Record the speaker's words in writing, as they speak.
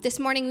This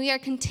morning, we are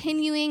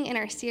continuing in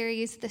our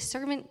series, The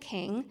Servant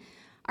King.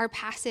 Our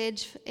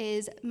passage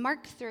is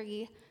Mark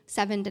 3,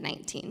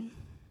 7-19.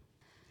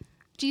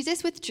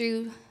 Jesus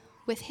withdrew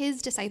with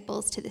his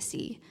disciples to the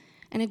sea,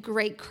 and a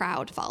great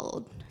crowd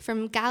followed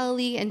from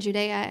Galilee and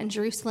Judea and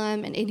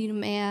Jerusalem and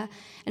Idumea,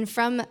 and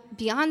from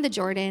beyond the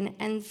Jordan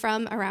and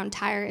from around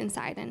Tyre and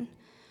Sidon.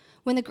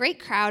 When the great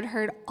crowd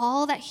heard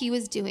all that he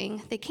was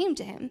doing, they came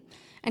to him,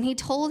 and he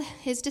told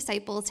his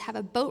disciples to have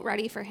a boat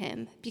ready for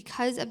him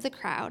because of the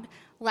crowd,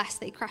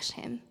 lest they crush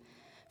him.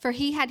 For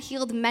he had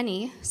healed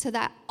many, so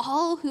that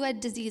all who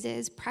had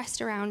diseases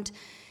pressed around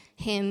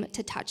him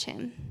to touch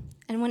him.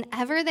 And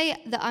whenever the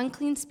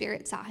unclean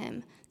spirit saw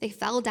him, they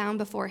fell down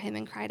before him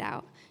and cried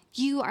out,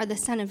 "You are the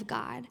Son of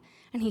God."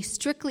 And he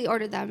strictly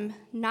ordered them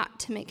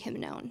not to make him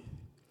known.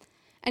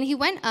 And he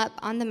went up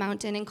on the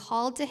mountain and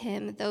called to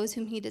him those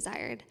whom he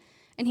desired.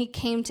 And they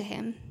came to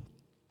him.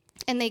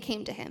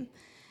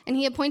 And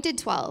he appointed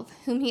 12,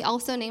 whom he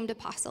also named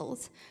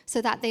apostles,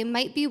 so that they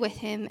might be with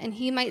him, and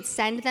he might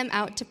send them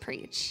out to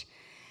preach,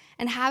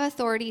 and have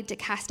authority to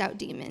cast out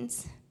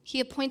demons. He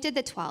appointed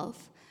the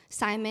 12,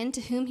 Simon, to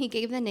whom he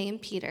gave the name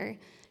Peter,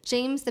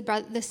 James,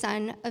 the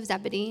son of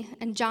Zebedee,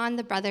 and John,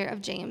 the brother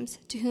of James,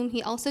 to whom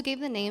he also gave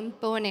the name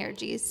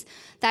Boanerges,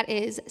 that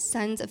is,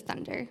 sons of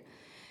thunder,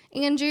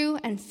 Andrew,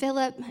 and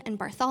Philip, and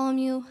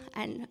Bartholomew,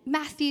 and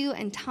Matthew,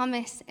 and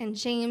Thomas, and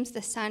James,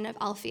 the son of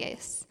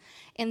Alphaeus,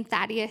 and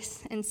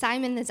Thaddeus, and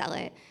Simon the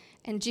Zealot,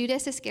 and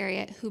Judas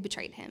Iscariot, who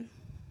betrayed him.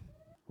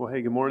 Well,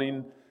 hey, good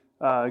morning.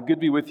 Good to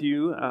be with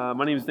you.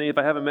 My name is Nate. If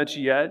I haven't met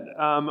you yet,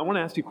 I want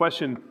to ask you a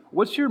question.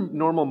 What's your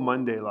normal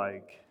Monday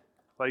like?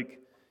 Like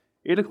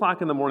 8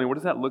 o'clock in the morning, what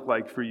does that look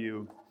like for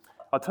you?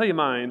 I'll tell you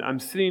mine. I'm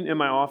sitting in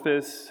my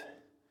office.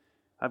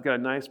 I've got a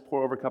nice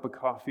pour-over cup of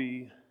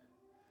coffee.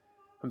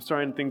 I'm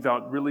starting things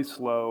out really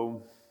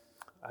slow.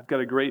 I've got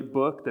a great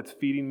book that's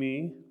feeding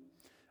me.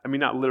 I mean,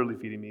 not literally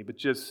feeding me, but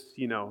just,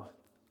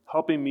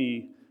 helping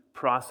me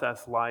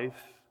process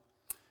life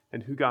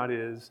and who God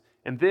is.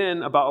 And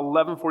then about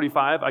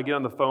 11:45, I get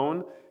on the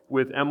phone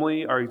with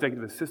Emily, our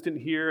executive assistant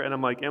here, and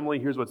I'm like, "Emily,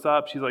 here's what's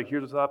up." She's like,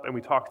 "Here's what's up." And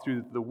we talk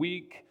through the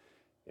week.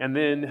 And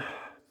then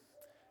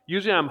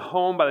usually I'm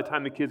home by the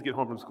time the kids get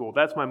home from school.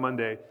 That's my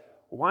Monday.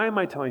 Why am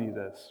I telling you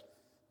this?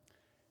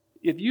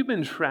 If you've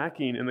been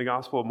tracking in the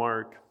Gospel of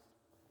Mark,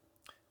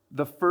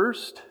 the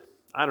first,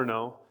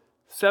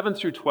 7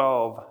 through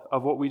 12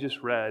 of what we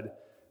just read,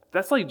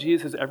 that's like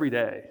Jesus' every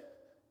day.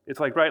 It's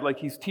like, right, like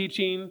he's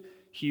teaching,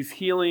 he's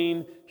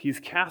healing,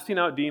 he's casting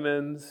out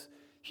demons,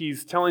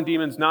 he's telling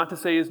demons not to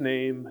say his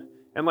name,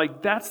 and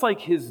like that's like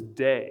his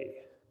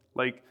day.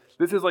 Like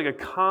this is like a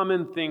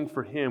common thing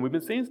for him. We've been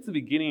saying since the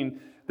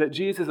beginning that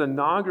Jesus is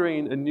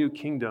inaugurating a new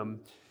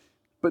kingdom,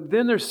 but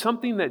then there's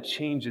something that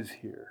changes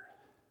here.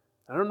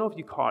 I don't know if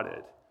you caught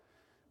it,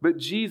 but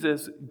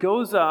Jesus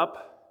goes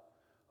up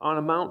on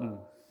a mountain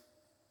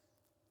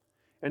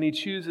and he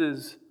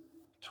chooses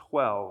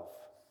 12.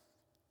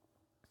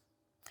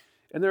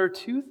 And there are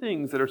two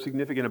things that are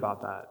significant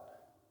about that.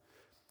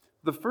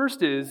 The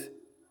first is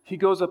he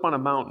goes up on a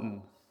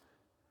mountain.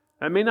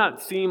 It may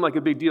not seem like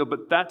a big deal,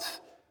 but that's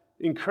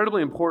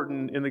incredibly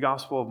important in the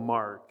Gospel of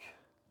Mark.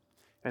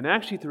 And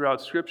actually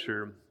throughout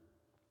Scripture,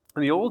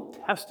 in the Old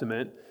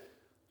Testament,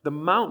 the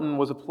mountain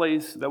was a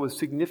place that was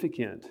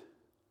significant.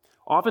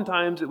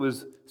 Oftentimes it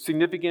was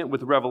significant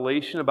with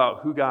revelation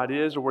about who God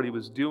is or what he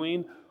was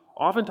doing.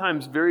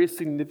 Oftentimes, very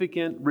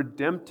significant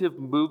redemptive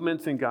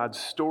movements in God's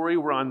story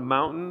were on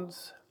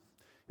mountains.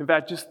 In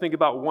fact, just think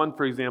about one,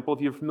 for example.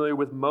 If you're familiar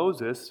with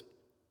Moses,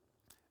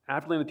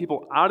 after leading the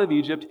people out of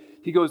Egypt,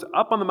 he goes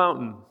up on the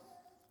mountain.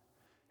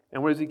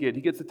 And what does he get?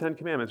 He gets the 10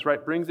 Commandments,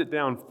 right? Brings it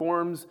down,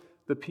 forms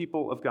the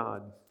people of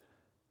God.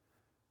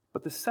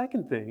 But the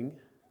second thing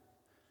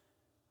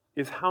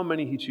is how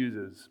many he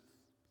chooses.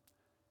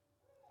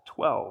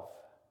 12.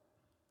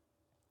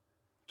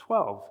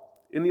 12.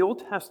 In the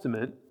Old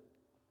Testament,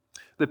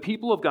 the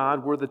people of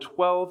God were the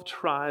 12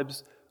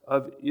 tribes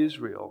of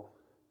Israel.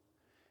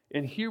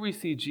 And here we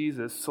see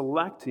Jesus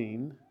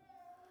selecting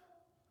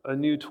a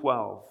new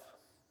 12.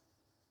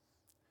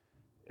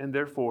 And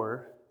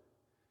therefore,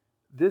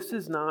 this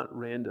is not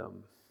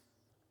random.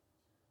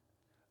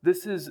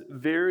 This is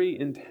very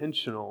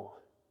intentional.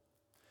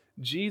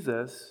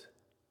 Jesus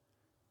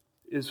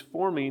is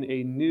forming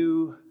a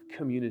new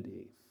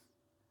community.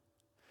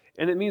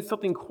 And it means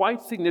something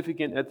quite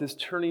significant at this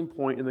turning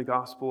point in the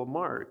Gospel of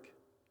Mark.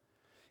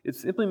 It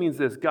simply means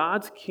this: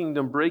 God's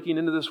kingdom breaking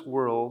into this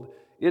world,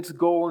 its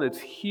goal and its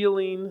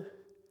healing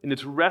and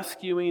its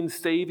rescuing,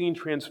 saving,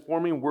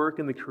 transforming work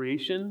in the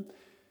creation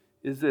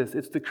is this: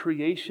 it's the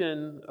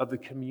creation of the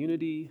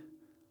community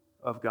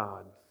of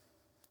God.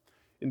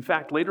 In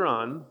fact, later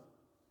on,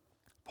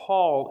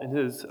 Paul, in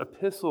his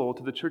epistle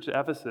to the church of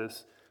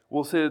Ephesus,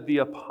 will say that the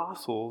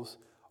apostles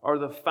are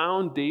the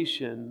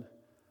foundation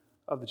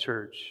of the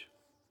church.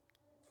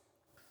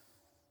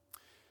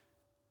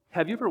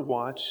 Have you ever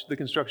watched the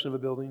construction of a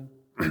building?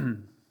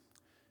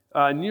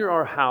 Near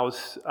our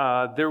house,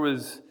 there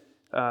was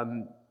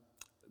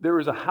there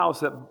was a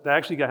house that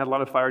actually had a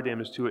lot of fire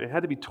damage to it. It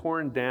had to be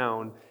torn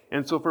down.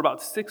 And so for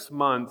about 6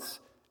 months,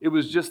 it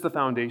was just the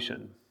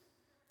foundation.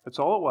 That's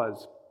all it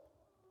was.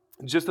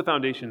 Just the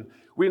foundation.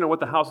 We didn't know what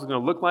the house was going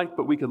to look like,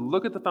 but we could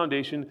look at the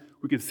foundation.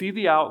 We could see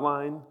the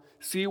outline,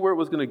 see where it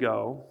was going to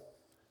go.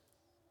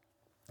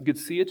 We could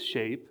see its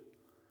shape.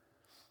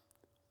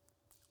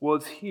 Well,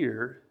 it's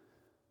here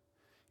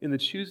in the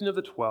choosing of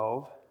the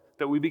 12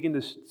 that we begin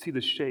to see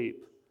the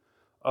shape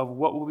of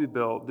what will be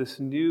built, this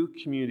new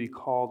community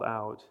called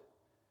out,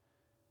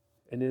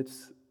 and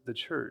it's the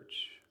church.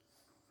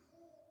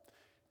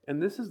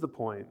 And this is the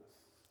point.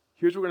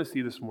 Here's what we're going to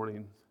see this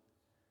morning.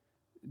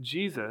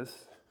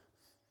 Jesus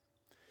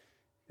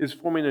is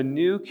forming a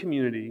new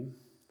community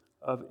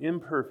of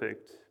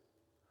imperfect,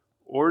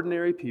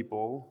 ordinary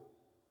people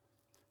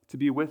to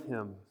be with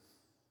him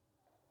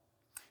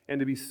and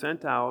to be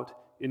sent out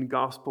in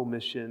gospel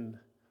mission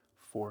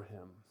for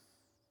him.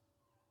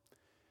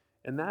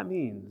 And that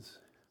means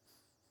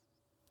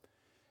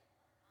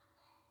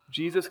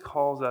Jesus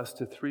calls us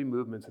to 3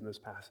 movements in this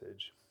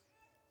passage.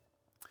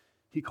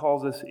 He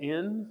calls us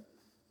in,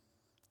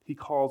 he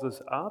calls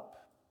us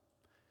up,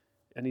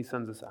 and he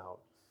sends us out.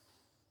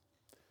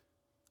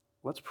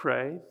 Let's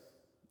pray,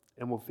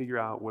 and we'll figure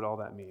out what all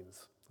that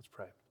means. Let's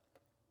pray.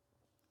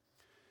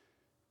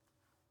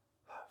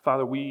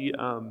 Father, we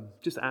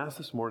just ask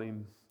this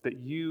morning that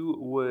you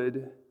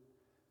would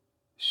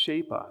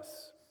shape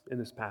us in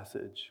this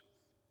passage.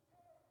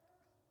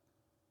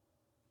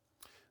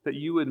 That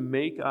you would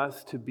make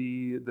us to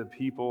be the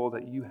people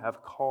that you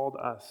have called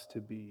us to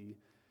be.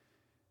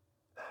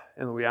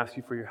 And we ask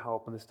you for your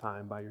help in this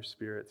time by your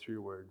Spirit through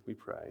your word. We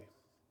pray.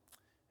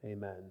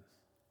 Amen.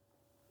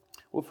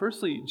 Well,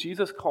 firstly,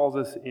 Jesus calls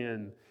us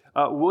in.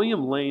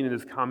 William Lane, in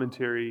his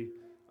commentary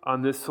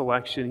on this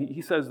selection,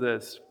 he says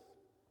this: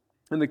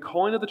 in the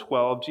calling of the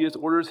 12, Jesus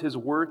orders his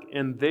work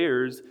and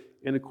theirs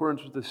in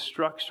accordance with the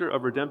structure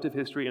of redemptive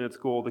history and its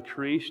goal, the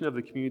creation of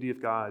the community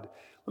of God.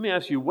 Let me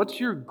ask you, what's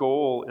your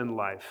goal in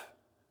life?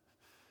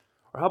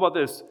 Or how about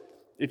this?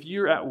 If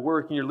you're at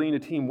work and you're leading a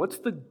team, what's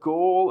the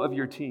goal of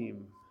your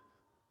team?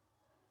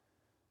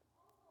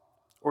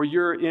 Or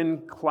you're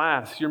in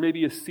class, you're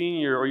maybe a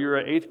senior or you're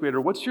an 8th grader,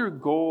 what's your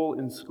goal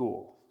in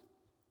school?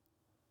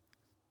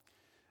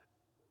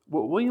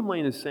 What William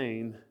Lane is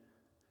saying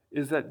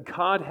is that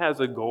God has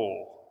a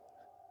goal.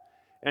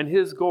 And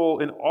his goal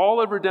in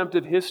all of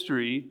redemptive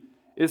history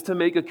is to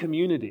make a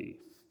community.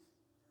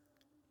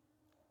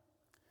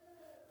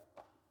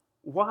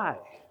 Why?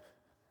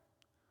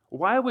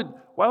 Why would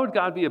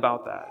God be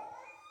about that?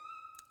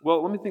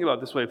 Well, let me think about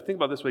it this way. Think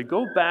about it this way.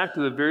 Go back to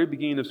the very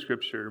beginning of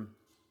Scripture.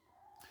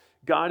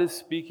 God is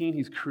speaking,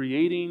 he's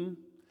creating,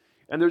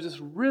 and there's this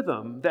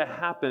rhythm that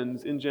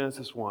happens in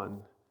Genesis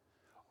 1.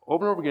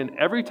 Over and over again,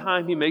 every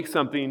time he makes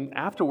something,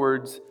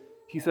 afterwards,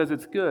 he says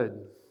it's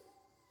good.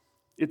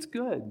 It's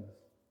good.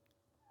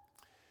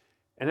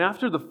 And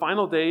after the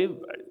final day,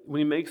 when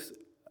he makes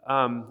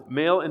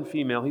male and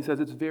female, he says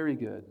it's very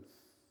good.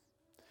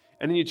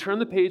 And then you turn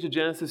the page to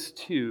Genesis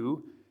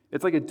 2,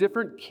 it's like a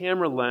different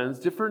camera lens,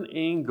 different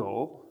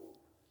angle,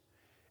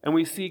 and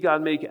we see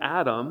God make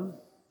Adam.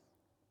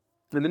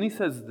 And then he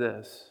says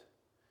this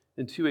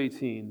in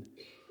 2:18,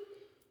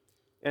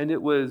 and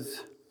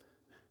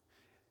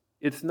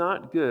it's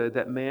not good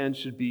that man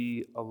should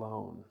be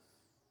alone.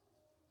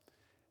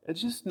 And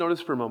just notice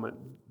for a moment,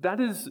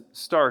 that is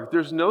stark.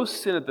 There's no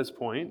sin at this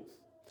point.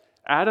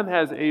 Adam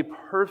has a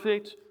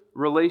perfect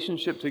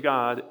relationship to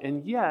God,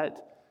 and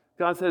yet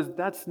God says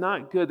that's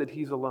not good that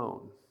he's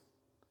alone.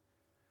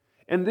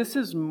 And this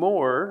is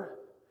more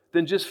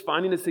than just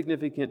finding a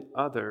significant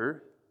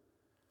other.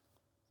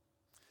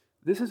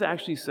 This is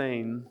actually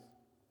saying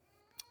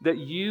that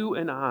you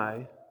and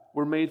I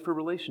were made for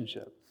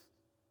relationship.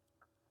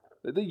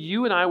 That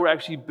you and I were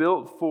actually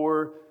built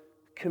for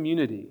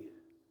community.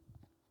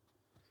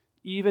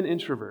 Even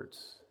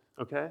introverts,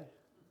 okay?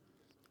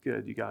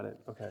 Good, you got it,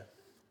 okay.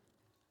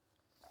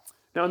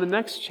 Now in the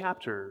next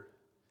chapter,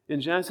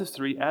 in Genesis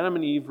 3, Adam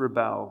and Eve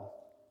rebel.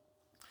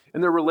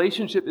 And their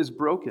relationship is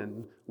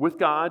broken with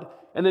God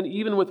and then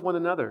even with one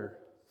another.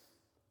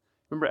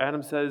 Remember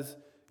Adam says,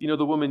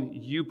 the woman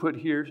you put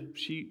here,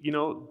 she,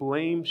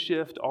 blame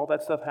shift, all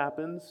that stuff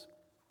happens.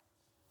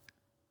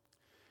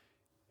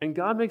 And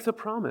God makes a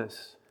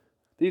promise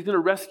that he's going to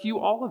rescue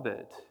all of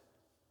it.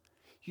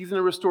 He's going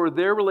to restore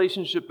their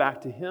relationship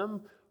back to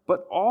him,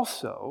 but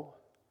also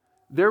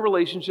their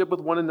relationship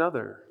with one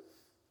another.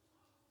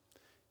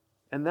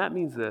 And that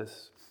means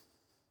this.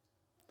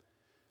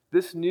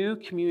 This new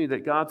community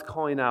that God's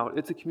calling out,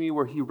 it's a community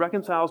where he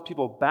reconciles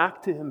people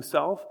back to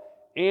himself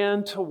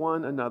and to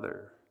one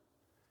another.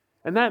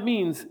 And that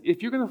means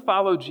if you're going to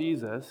follow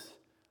Jesus,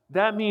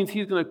 that means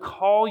he's going to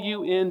call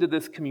you into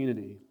this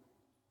community.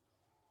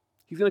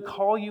 He's going to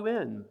call you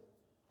in.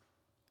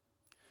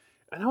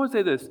 And I would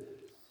say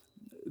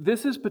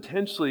this is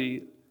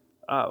potentially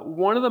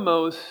one of the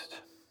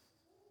most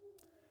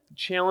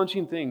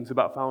challenging things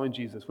about following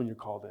Jesus when you're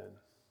called in.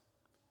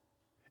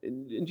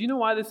 And do you know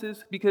why this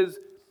is? Because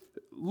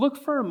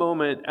look for a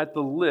moment at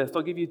the list.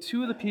 I'll give you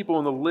two of the people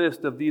on the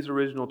list of these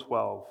original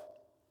 12.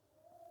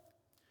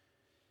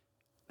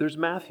 There's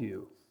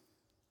Matthew.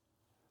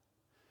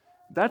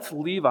 That's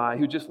Levi,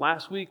 who just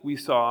last week we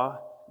saw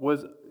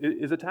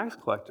is a tax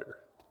collector.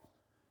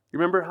 You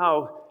remember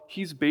how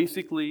he's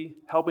basically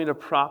helping to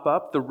prop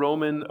up the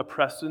Roman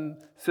oppression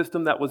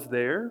system that was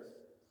there?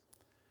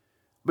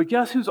 But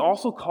guess who's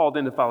also called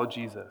in to follow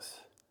Jesus?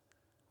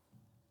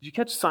 Did you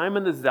catch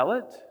Simon the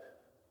Zealot?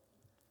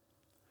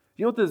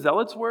 You know what the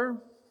Zealots were?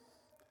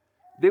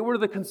 They were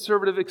the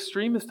conservative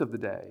extremists of the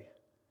day.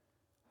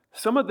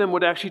 Some of them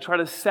would actually try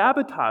to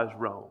sabotage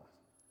Rome.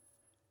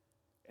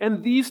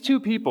 And these two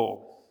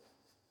people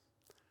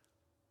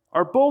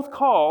are both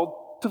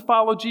called to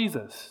follow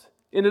Jesus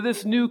into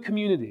this new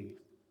community.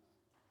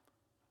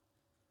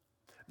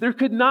 There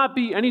could not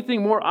be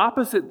anything more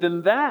opposite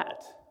than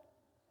that.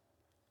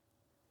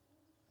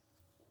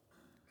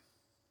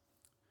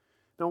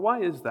 Now,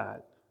 why is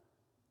that?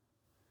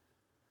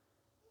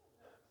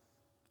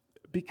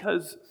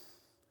 Because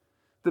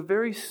the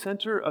very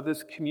center of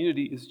this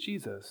community is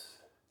Jesus.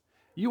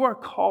 You are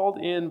called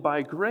in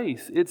by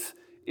grace.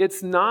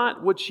 It's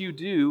not what you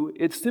do.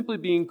 It's simply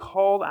being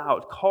called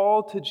out,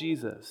 called to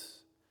Jesus.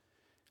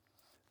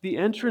 The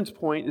entrance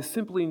point is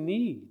simply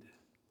need.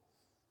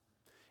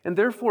 And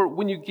therefore,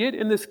 when you get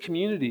in this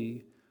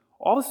community,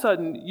 all of a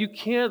sudden, you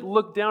can't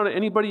look down at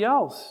anybody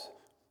else.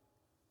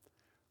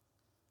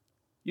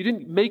 You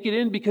didn't make it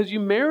in because you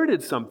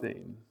merited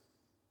something.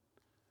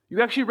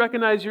 You actually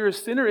recognize you're a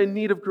sinner in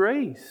need of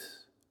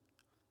grace.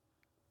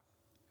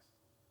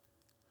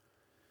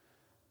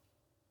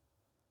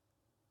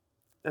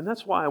 And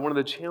that's why one of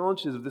the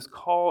challenges of this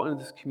call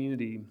into this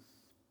community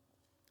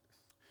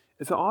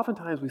is that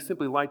oftentimes we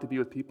simply like to be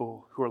with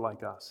people who are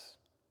like us.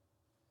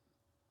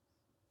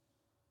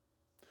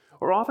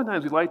 Or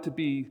oftentimes we like to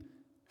be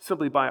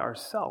simply by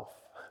ourselves,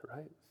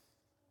 right?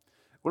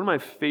 One of my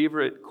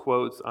favorite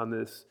quotes on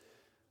this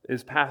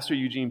is Pastor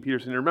Eugene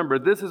Peterson. And remember,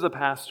 this is a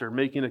pastor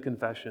making a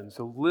confession.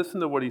 So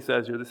listen to what he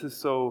says here. This is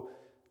so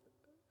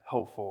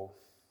helpful.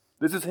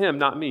 This is him,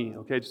 not me,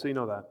 okay? Just so you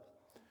know that.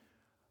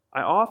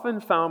 I often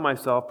found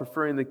myself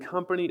preferring the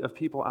company of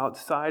people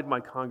outside my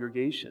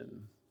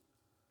congregation.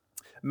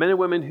 Men and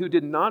women who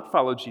did not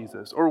follow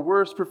Jesus, or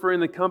worse, preferring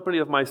the company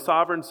of my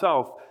sovereign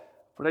self.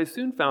 But I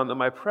soon found that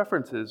my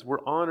preferences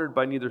were honored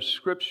by neither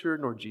Scripture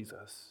nor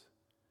Jesus.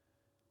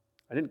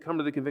 I didn't come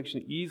to the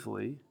conviction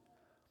easily,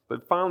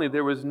 but finally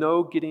there was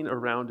no getting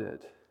around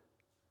it.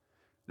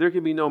 There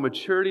can be no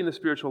maturity in the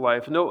spiritual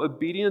life, no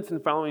obedience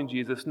in following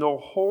Jesus, no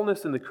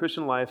wholeness in the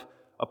Christian life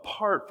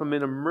apart from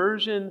an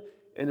immersion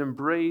and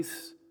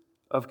embrace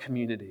of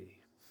community.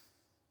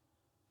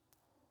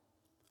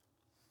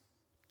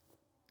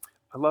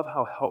 I love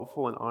how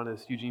helpful and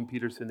honest Eugene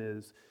Peterson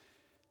is,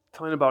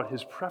 telling about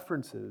his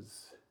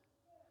preferences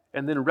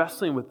and then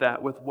wrestling with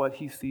that with what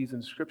he sees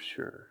in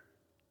Scripture.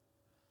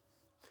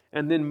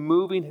 And then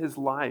moving his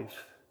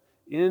life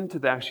into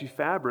the actual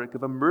fabric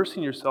of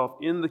immersing yourself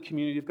in the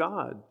community of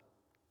God.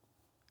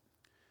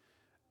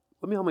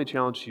 Let me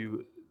challenge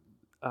you.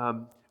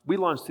 We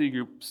launched city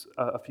groups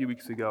a few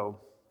weeks ago.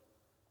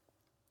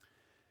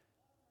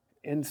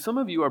 And some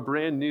of you are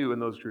brand new in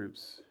those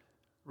groups,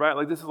 right?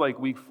 Like this is like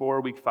week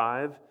 4, week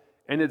 5.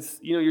 And it's,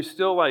 you're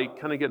still like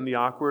kind of getting the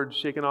awkward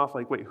shaken off.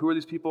 Like, wait, who are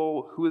these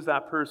people? Who is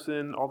that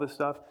person? All this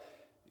stuff.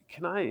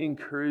 Can I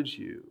encourage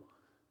you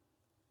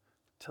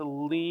to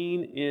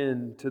lean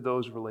into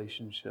those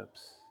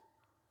relationships,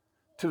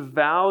 to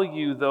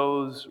value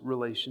those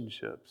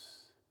relationships?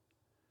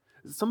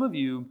 Some of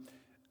you,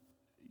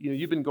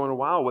 you've been going a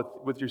while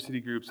with your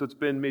city group. So it's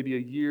been maybe a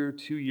year,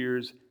 2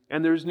 years,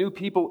 and there's new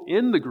people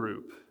in the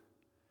group.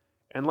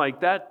 And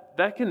like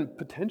that can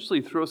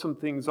potentially throw some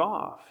things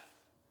off.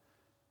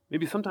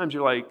 Maybe sometimes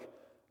you're like,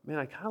 man,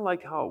 I kind of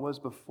like how it was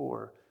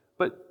before.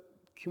 But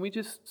can we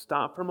just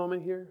stop for a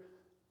moment here?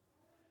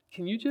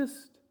 Can you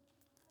just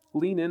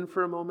lean in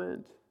for a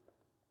moment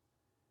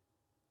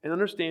and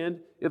understand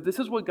if this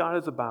is what God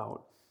is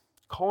about,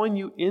 calling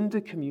you into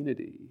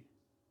community,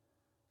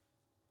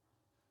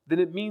 then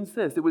it means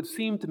this. It would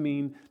seem to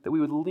mean that we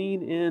would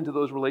lean into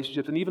those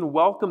relationships and even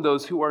welcome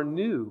those who are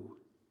new,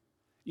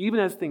 even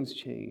as things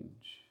change.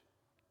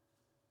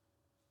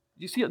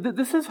 You see,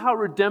 this is how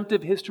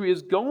redemptive history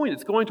is going.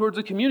 It's going towards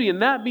a community.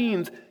 And that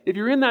means if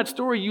you're in that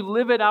story, you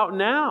live it out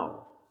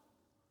now.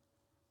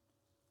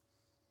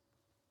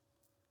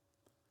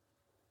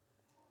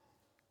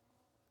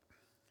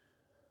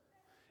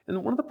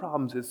 And one of the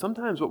problems is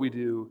sometimes what we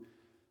do,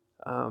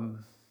 I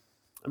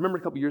remember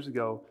a couple years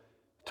ago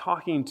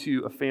talking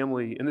to a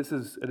family, and this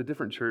is at a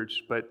different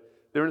church, but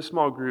they're in a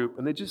small group,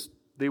 and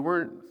they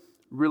weren't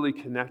really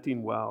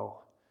connecting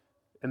well.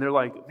 And they're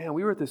like, man,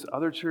 we were at this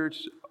other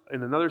church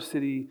in another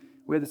city.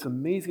 We had this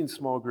amazing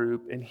small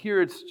group, and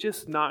here it's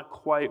just not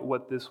quite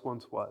what this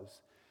once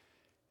was.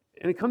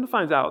 And it come to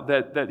find out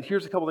that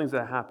here's a couple things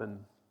that happened.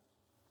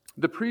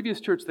 The previous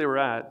church they were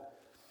at,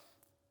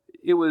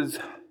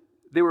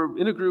 they were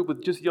in a group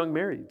with just young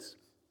marrieds.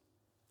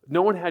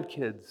 No one had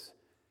kids.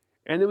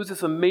 And it was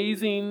this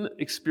amazing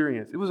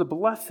experience. It was a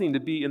blessing to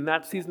be in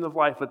that season of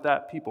life with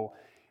that people.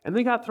 And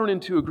they got thrown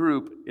into a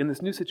group in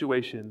this new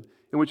situation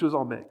in which it was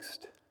all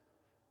mixed.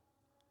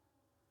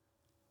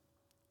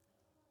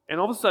 And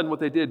all of a sudden what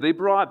they did, they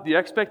brought the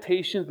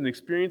expectations and the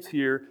experience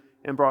here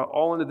and brought it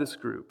all into this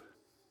group.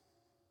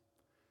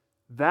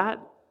 That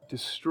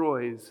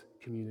destroys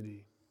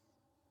community.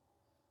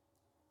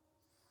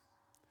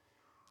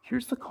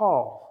 Here's the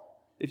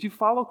call. If you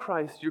follow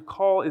Christ, your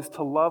call is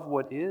to love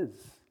what is.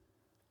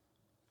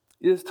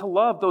 It is to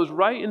love those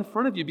right in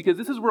front of you, because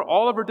this is where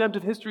all of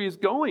redemptive history is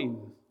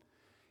going.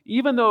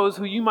 Even those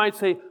who you might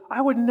say,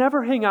 I would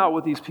never hang out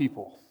with these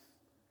people.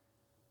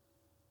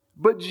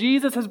 But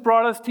Jesus has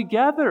brought us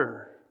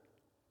together.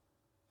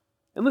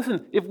 And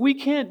listen, if we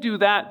can't do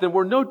that, then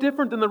we're no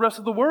different than the rest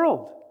of the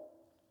world.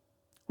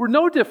 We're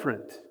no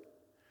different.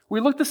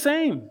 We look the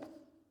same.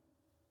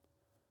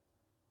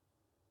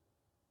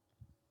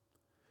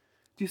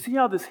 Do you see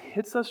how this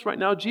hits us right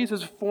now?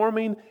 Jesus is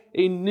forming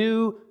a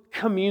new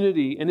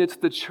community, and it's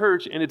the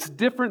church, and it's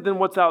different than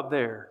what's out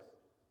there.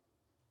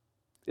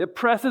 It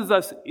presses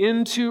us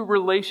into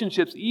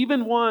relationships,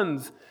 even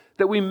ones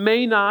that we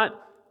may not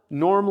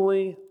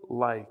normally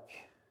like.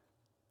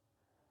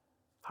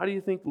 How do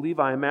you think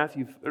Levi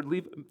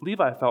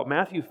felt,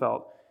 Matthew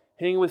felt,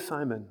 hanging with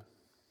Simon?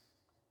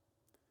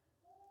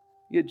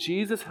 Yet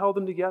Jesus held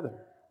them together.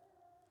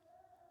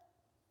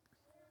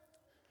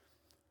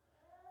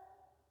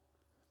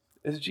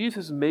 As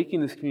Jesus is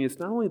making this community,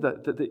 it's not only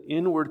the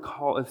inward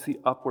call, it's the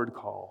upward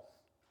call.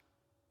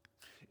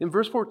 In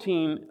verse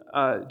 14,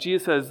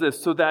 Jesus says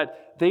this, so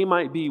that they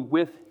might be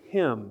with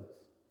him.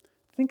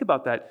 Think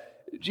about that.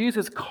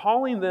 Jesus is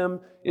calling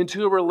them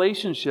into a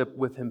relationship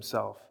with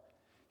himself.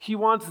 He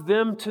wants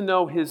them to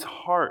know his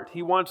heart.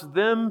 He wants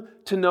them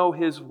to know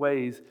his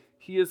ways.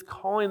 He is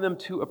calling them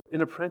to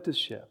an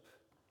apprenticeship.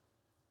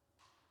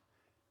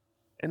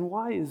 And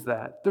why is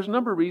that? There's a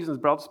number of reasons,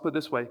 but I'll just put it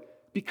this way.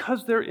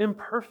 Because they're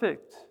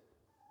imperfect.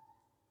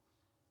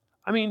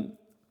 I mean,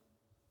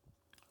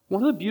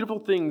 one of the beautiful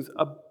things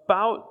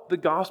about the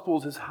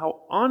Gospels is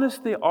how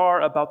honest they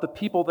are about the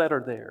people that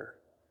are there.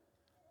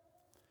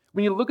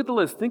 When you look at the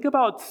list, think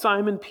about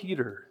Simon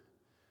Peter.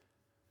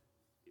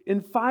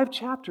 In 5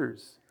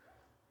 chapters,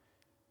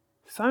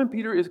 Simon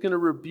Peter is going to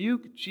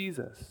rebuke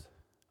Jesus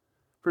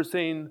for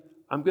saying,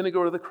 I'm going to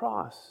go to the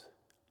cross.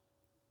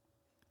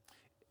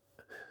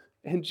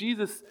 And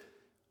Jesus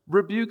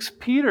rebukes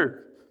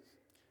Peter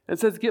and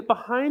says, get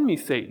behind me,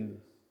 Satan.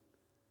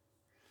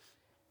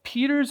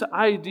 Peter's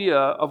idea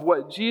of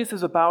what Jesus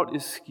is about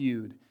is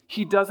skewed.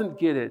 He doesn't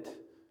get it.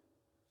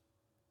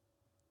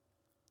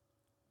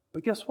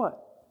 But guess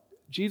what?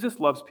 Jesus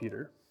loves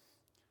Peter,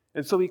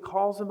 and so he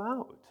calls him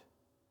out.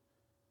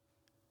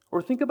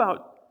 Or think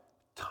about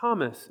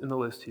Thomas in the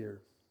list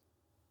here.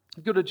 If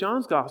you go to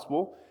John's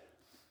Gospel,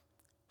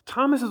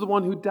 Thomas is the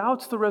one who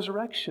doubts the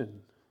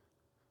resurrection.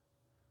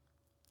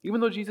 Even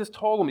though Jesus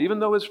told him, even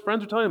though his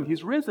friends are telling him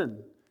he's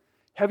risen.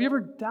 Have you ever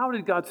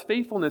doubted God's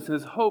faithfulness and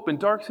his hope in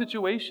dark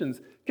situations?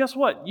 Guess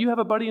what? You have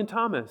a buddy in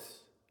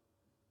Thomas.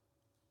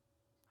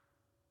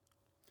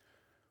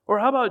 Or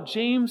how about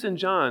James and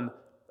John?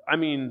 I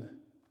mean,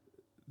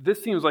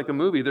 this seems like a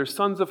movie. They're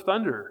sons of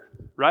thunder,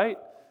 right?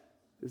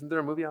 Isn't there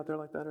a movie out there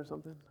like that or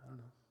something? I don't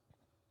know.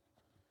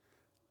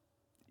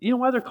 You know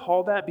why they're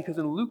called that? Because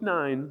in Luke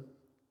 9,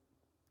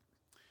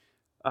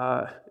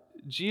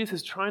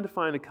 Jesus is trying to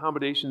find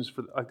accommodations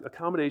for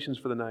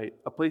the night,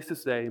 a place to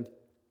stay.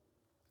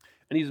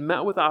 And he's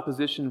met with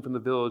opposition from the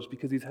village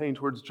because he's heading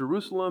towards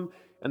Jerusalem,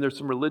 and there's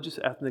some religious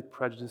ethnic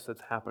prejudice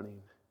that's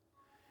happening.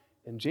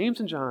 And James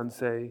and John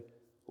say,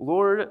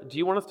 Lord, do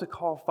you want us to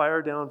call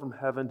fire down from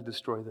heaven to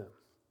destroy them?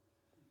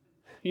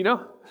 You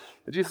know?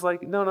 And Jesus is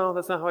like, no,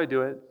 that's not how I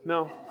do it.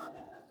 No.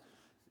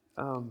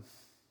 I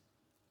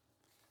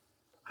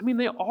mean,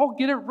 they all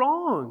get it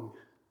wrong.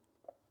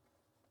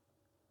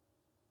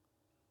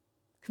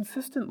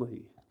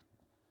 Consistently.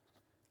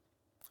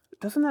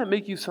 Doesn't that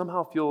make you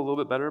somehow feel a little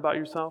bit better about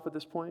yourself at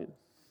this point?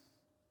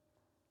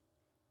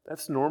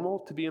 That's normal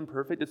to be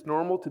imperfect. It's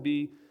normal to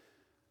be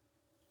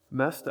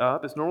messed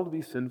up. It's normal to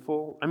be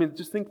sinful. I mean,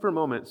 just think for a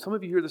moment. Some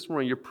of you here this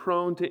morning, you're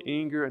prone to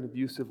anger and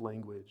abusive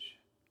language.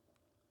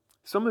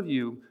 Some of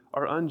you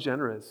are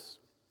ungenerous.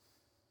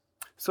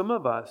 Some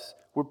of us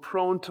were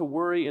prone to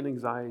worry and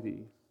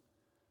anxiety.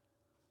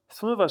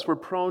 Some of us were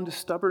prone to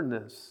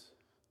stubbornness.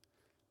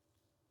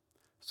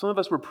 Some of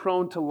us were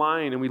prone to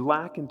lying and we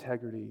lack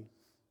integrity.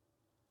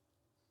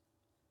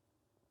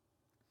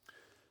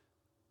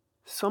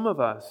 Some of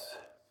us,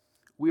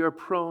 we are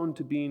prone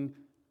to being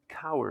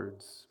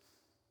cowards,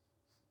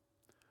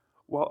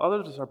 while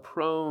others are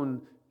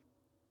prone,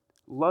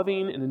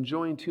 loving and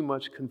enjoying too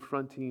much,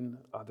 confronting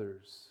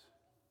others.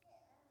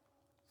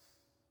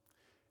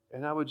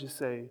 And I would just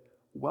say,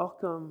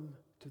 welcome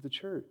to the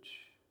church.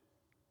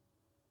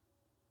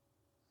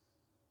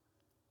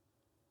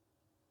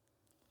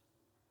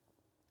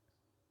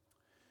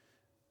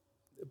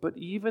 But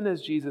even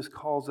as Jesus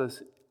calls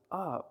us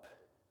up,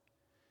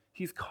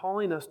 he's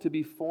calling us to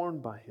be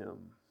formed by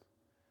him.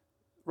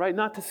 Right?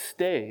 Not to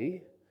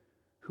stay,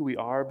 who we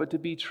are, but to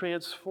be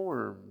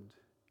transformed.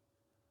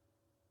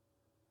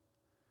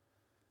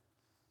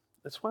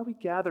 That's why we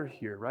gather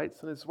here, right?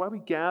 So that's why we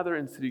gather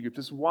in city groups.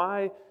 It's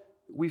why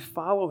we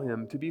follow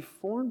him, to be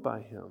formed by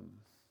him.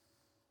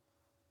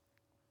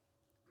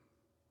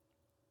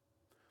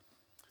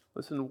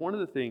 Listen, one of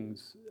the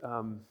things,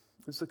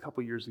 this is a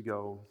couple years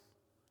ago,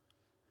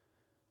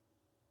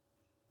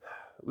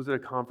 I was at a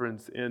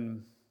conference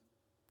and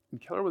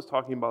Keller was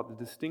talking about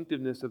the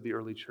distinctiveness of the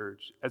early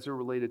church as it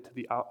related to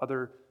the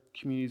other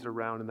communities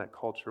around in that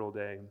cultural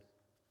day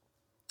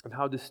and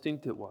how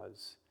distinct it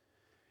was.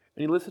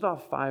 And he listed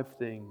off 5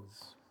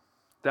 things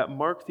that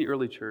marked the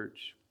early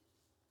church.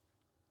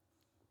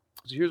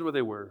 So here's what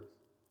they were.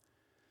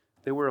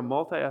 They were a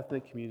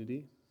multi-ethnic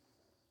community.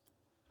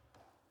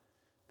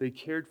 They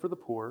cared for the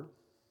poor.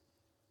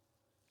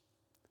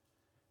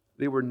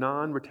 They were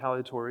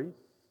non-retaliatory.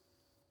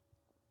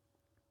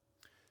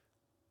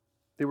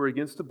 They were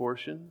against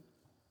abortion.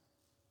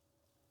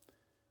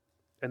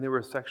 And they were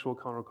a sexual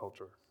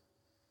counterculture.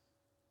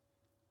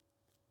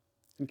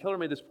 And Keller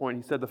made this point.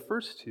 He said the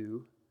first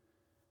 2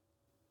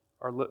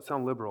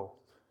 sound liberal,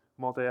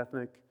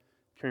 multi-ethnic,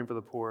 caring for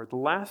the poor. The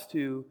last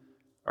 2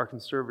 are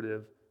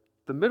conservative.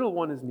 The middle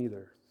one is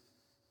neither,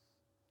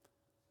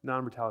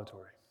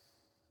 non-retaliatory.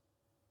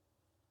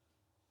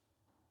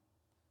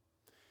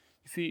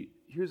 You see,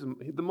 here's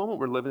the moment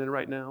we're living in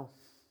right now.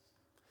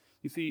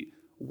 You see,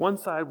 one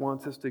side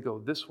wants us to go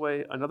this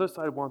way, another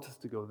side wants us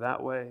to go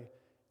that way.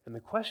 And the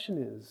question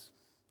is,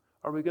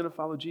 are we going to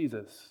follow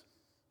Jesus?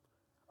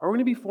 Are we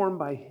going to be formed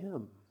by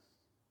him?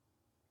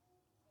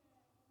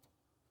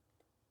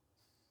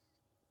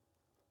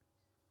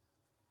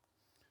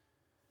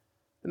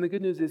 And the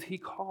good news is he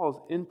calls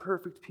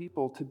imperfect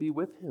people to be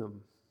with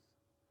him.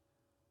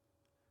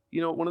 You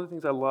know, one of the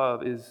things I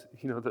love is,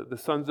 the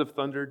Sons of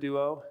Thunder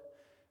duo.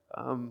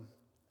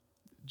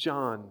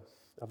 John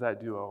of that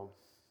duo.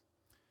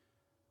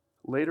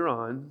 Later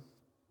on,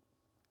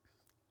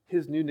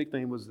 his new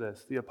nickname was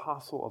this, the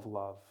Apostle of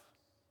Love.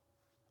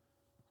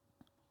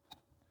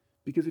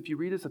 Because if you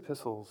read his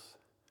epistles,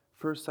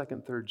 1st,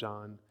 2nd, 3rd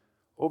John,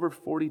 over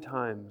 40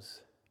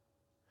 times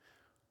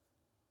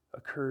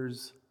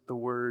occurs the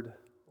word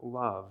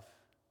love.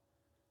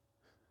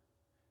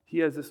 He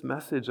has this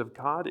message of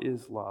God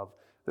is love.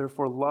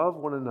 Therefore, love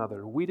one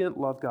another. We didn't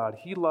love God.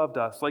 He loved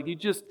us.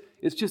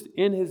 It's just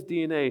in his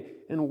DNA.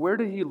 And where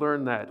did he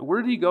learn that?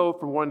 Where did he go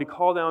from wanting to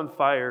call down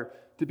fire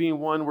to being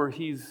one where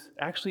he's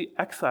actually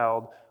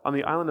exiled on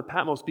the island of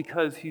Patmos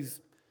because he's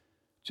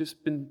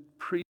just been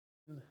preaching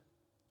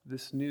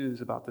this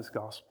news about this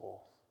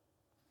gospel?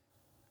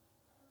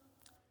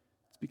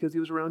 It's because he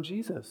was around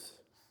Jesus.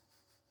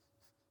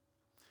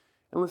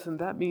 And listen,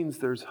 that means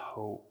there's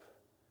hope.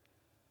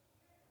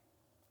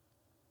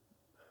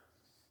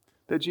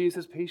 That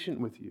Jesus is patient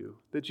with you,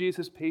 that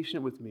Jesus is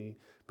patient with me,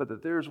 but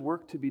that there's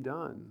work to be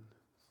done.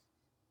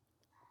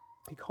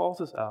 He calls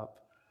us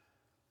up.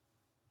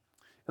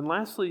 And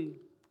lastly,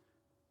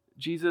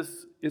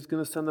 Jesus is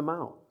going to send them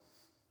out.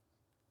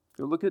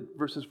 Look at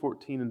verses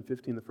 14 and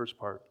 15, the first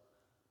part.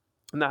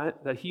 And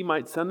that he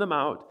might send them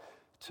out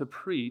to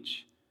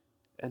preach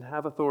and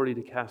have authority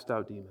to cast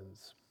out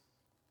demons.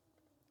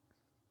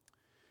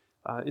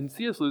 In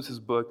C.S.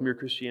 Lewis's book, Mere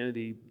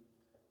Christianity,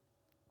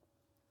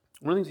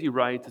 one of the things he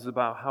writes is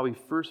about how he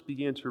first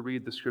began to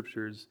read the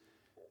scriptures,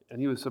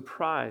 and he was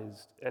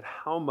surprised at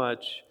how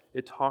much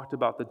it talked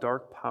about the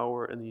dark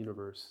power in the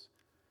universe,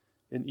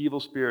 an evil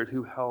spirit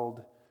who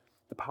held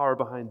the power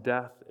behind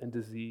death and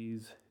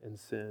disease and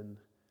sin.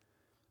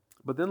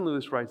 But then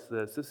Lewis writes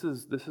this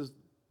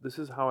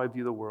is how I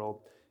view the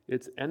world.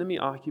 It's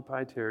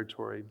enemy-occupied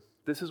territory.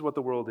 This is what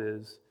the world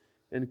is.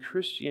 And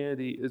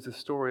Christianity is a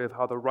story of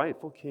how the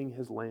rightful king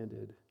has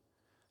landed.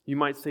 You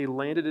might say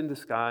landed in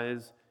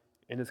disguise,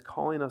 and is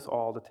calling us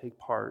all to take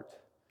part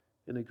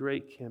in a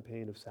great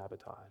campaign of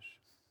sabotage.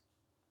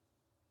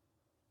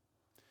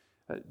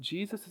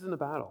 Jesus is in a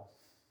battle.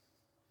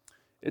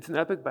 It's an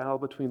epic battle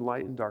between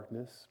light and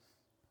darkness.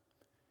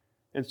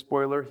 And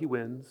spoiler, he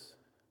wins,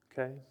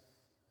 okay?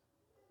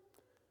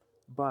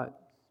 But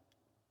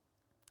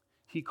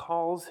he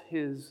calls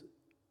his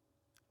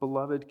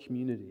beloved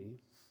community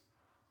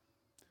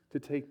to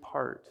take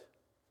part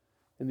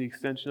in the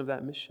extension of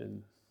that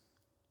mission.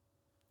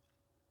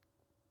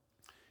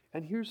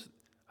 And here's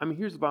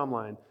the bottom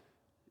line.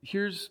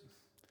 Here's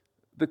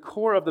the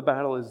core of the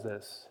battle is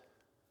this.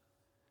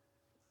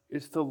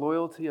 It's the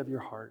loyalty of your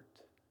heart.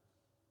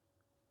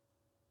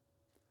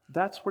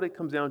 That's what it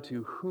comes down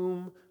to.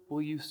 Whom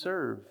will you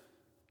serve?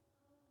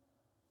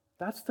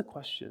 That's the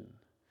question.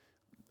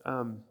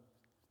 One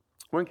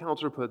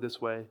counselor put it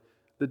this way: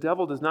 the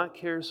devil does not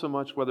care so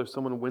much whether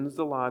someone wins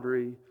the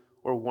lottery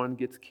or one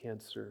gets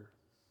cancer.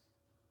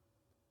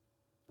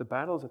 The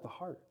battle is at the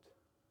heart.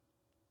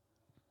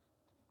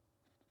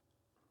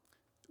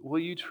 Will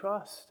you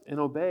trust and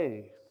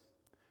obey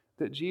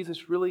that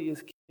Jesus really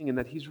is king and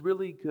that he's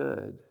really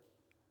good?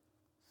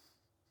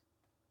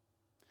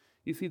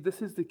 You see,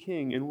 this is the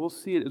king, and we'll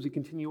see it as we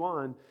continue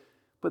on,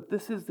 But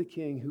this is the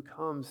King who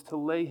comes to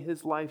lay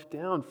his life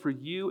down for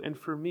you and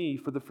for me,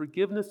 for the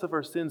forgiveness of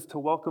our sins, to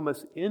welcome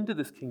us into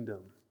this kingdom,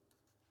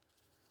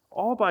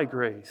 all by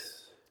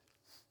grace.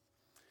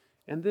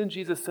 And then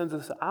Jesus sends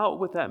us out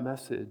with that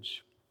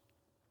message,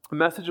 a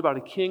message about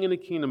a king and a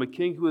kingdom, a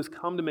king who has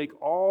come to make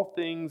all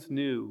things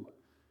new,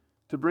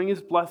 to bring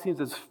his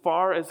blessings as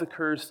far as the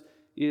curse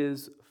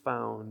is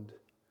found.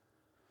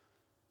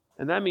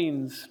 And that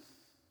means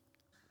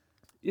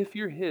if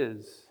you're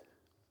his,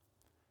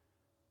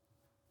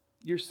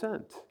 you're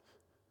sent.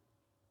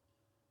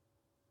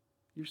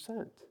 You're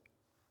sent.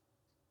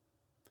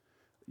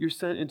 You're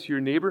sent into your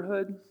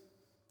neighborhood,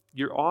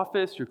 your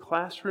office, your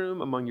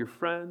classroom, among your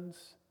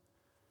friends,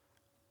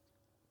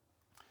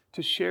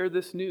 to share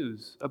this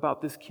news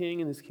about this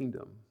king and his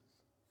kingdom.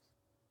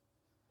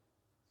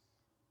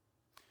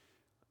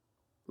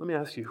 Let me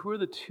ask you, who are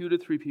the 2 to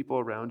 3 people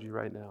around you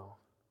right now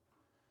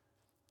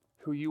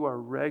who you are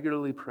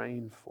regularly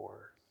praying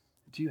for?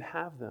 Do you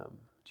have them?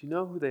 Do you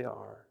know who they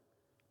are?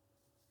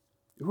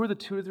 Who are the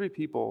 2 to 3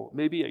 people,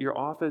 maybe at your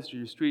office or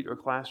your street or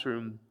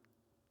classroom,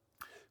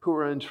 who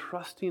are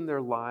entrusting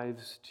their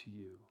lives to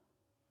you?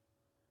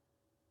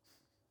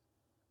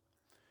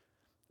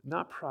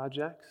 Not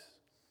projects,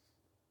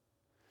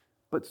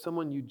 but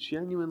someone you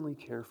genuinely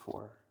care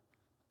for.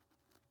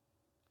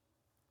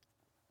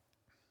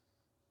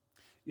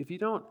 If you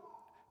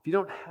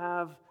don't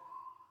have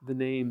the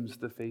names,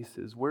 the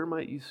faces, where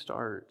might you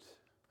start?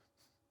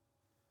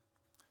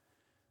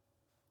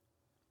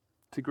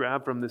 To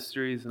grab from this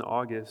series in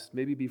August,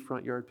 maybe be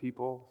front yard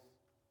people,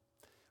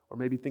 or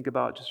maybe think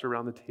about just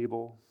around the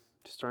table,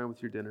 just starting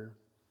with your dinner,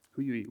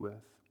 who you eat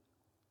with.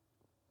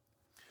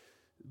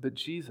 But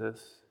Jesus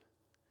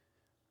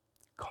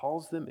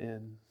calls them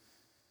in,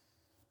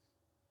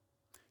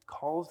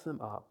 calls them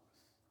up,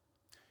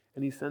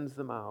 and he sends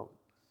them out.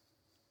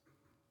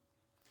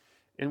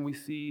 And we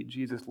see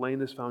Jesus laying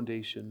this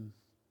foundation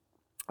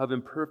of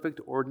imperfect,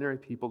 ordinary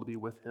people to be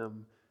with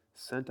him,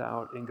 sent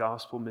out in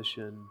gospel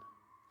mission.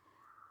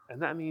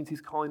 And that means he's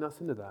calling us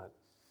into that.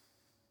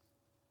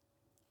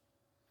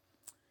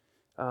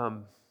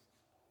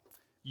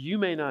 You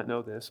may not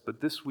know this,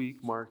 but this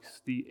week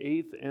marks the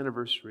 8th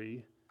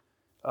anniversary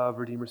of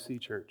Redeemer City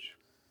Church.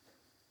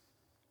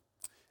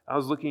 I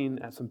was looking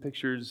at some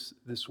pictures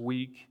this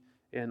week,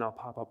 and I'll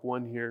pop up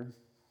one here.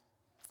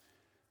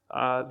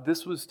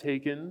 This was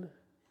taken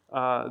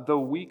the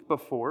week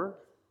before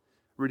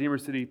Redeemer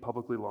City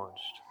publicly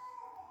launched.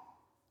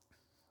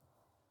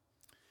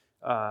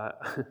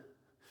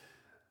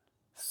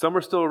 Some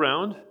are still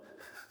around.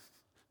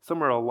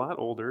 Some are a lot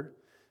older.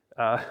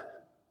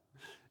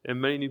 And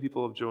many new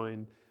people have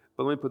joined.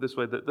 But let me put it this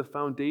way, the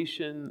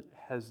foundation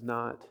has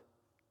not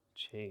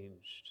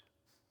changed.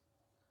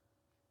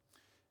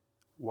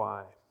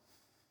 Why?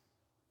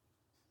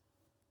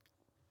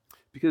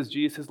 Because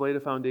Jesus has laid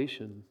a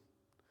foundation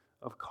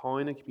of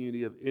calling a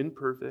community of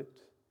imperfect,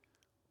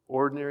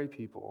 ordinary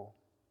people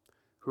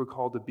who are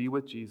called to be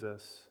with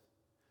Jesus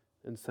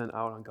and sent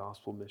out on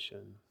gospel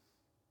mission.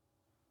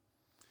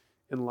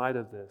 In light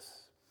of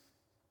this,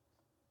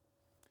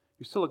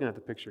 you're still looking at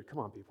the picture. Come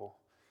on, people.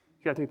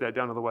 You got to take that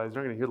down, otherwise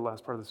they're not going to hear the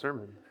last part of the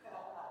sermon.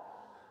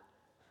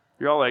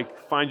 You're all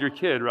like, find your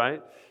kid,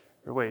 right?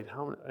 Or wait,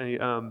 how many?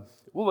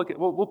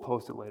 We'll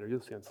post it later.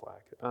 You'll see on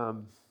Slack.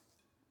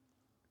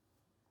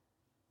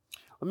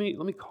 Let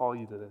me call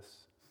you to this.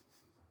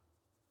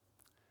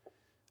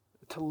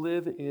 To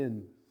live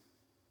in.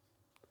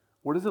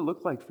 What does it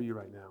look like for you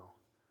right now?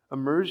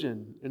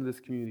 Immersion into this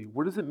community.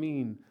 What does it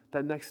mean,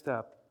 that next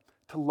step?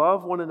 To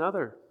love one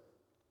another.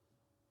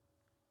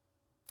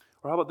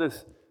 Or how about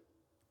this?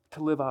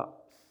 To live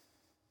up.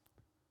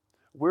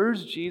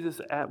 Where's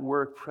Jesus at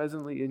work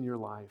presently in your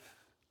life?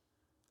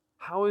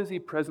 How is he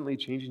presently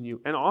changing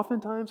you? And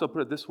oftentimes, I'll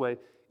put it this way,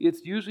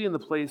 it's usually in the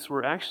place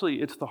where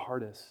actually it's the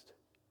hardest.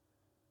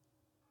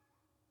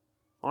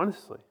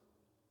 Honestly.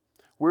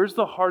 Where's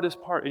the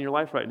hardest part in your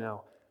life right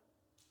now?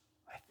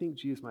 I think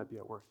Jesus might be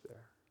at work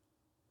there.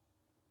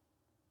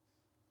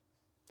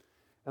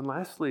 And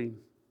lastly,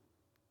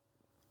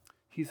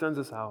 he sends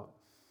us out.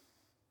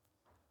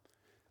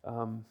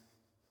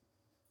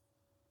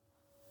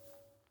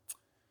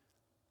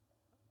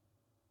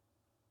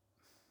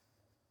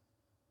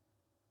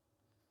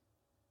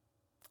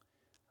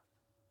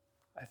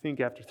 I think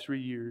after 3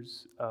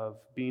 years of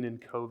being in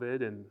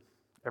COVID and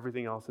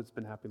everything else that's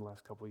been happening the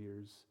last couple of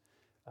years,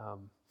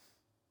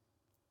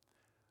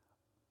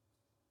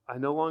 I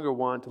no longer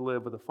want to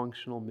live with a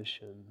functional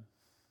mission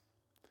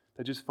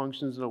that just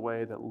functions in a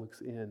way that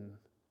looks in.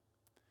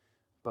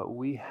 But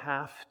we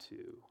have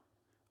to,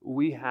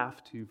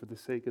 for the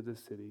sake of the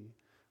city,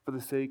 for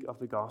the sake of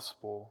the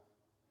gospel,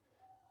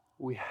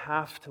 we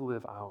have to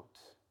live out.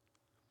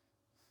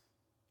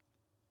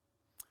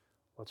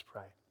 Let's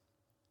pray.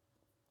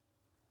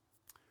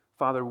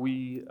 Father,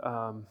 we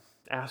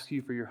ask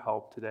you for your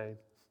help today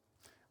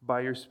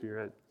by your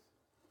Spirit.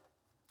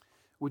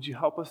 Would you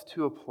help us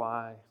to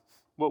apply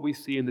what we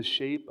see in the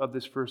shape of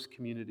this first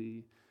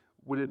community?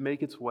 Would it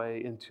make its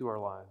way into our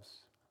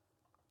lives?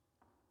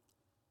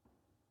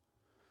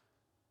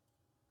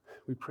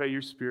 We pray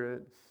your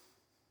Spirit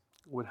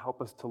would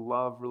help us to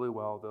love really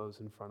well those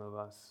in front of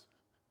us.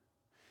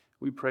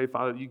 We pray,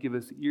 Father, that you give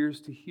us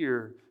ears to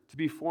hear, to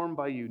be formed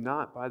by you,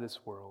 not by this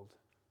world.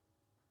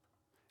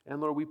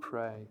 And Lord, we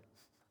pray,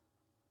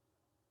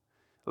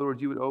 Lord,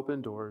 you would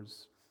open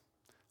doors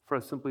for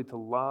us simply to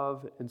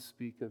love and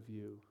speak of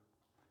you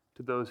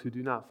to those who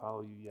do not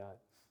follow you yet.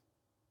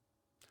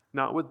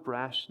 Not with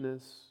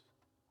brashness,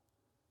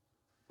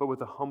 but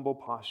with a humble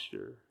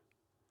posture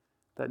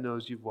that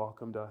knows you've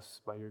welcomed us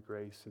by your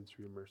grace and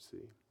through your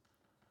mercy.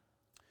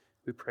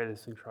 We pray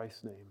this in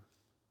Christ's name.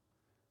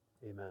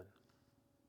 Amen.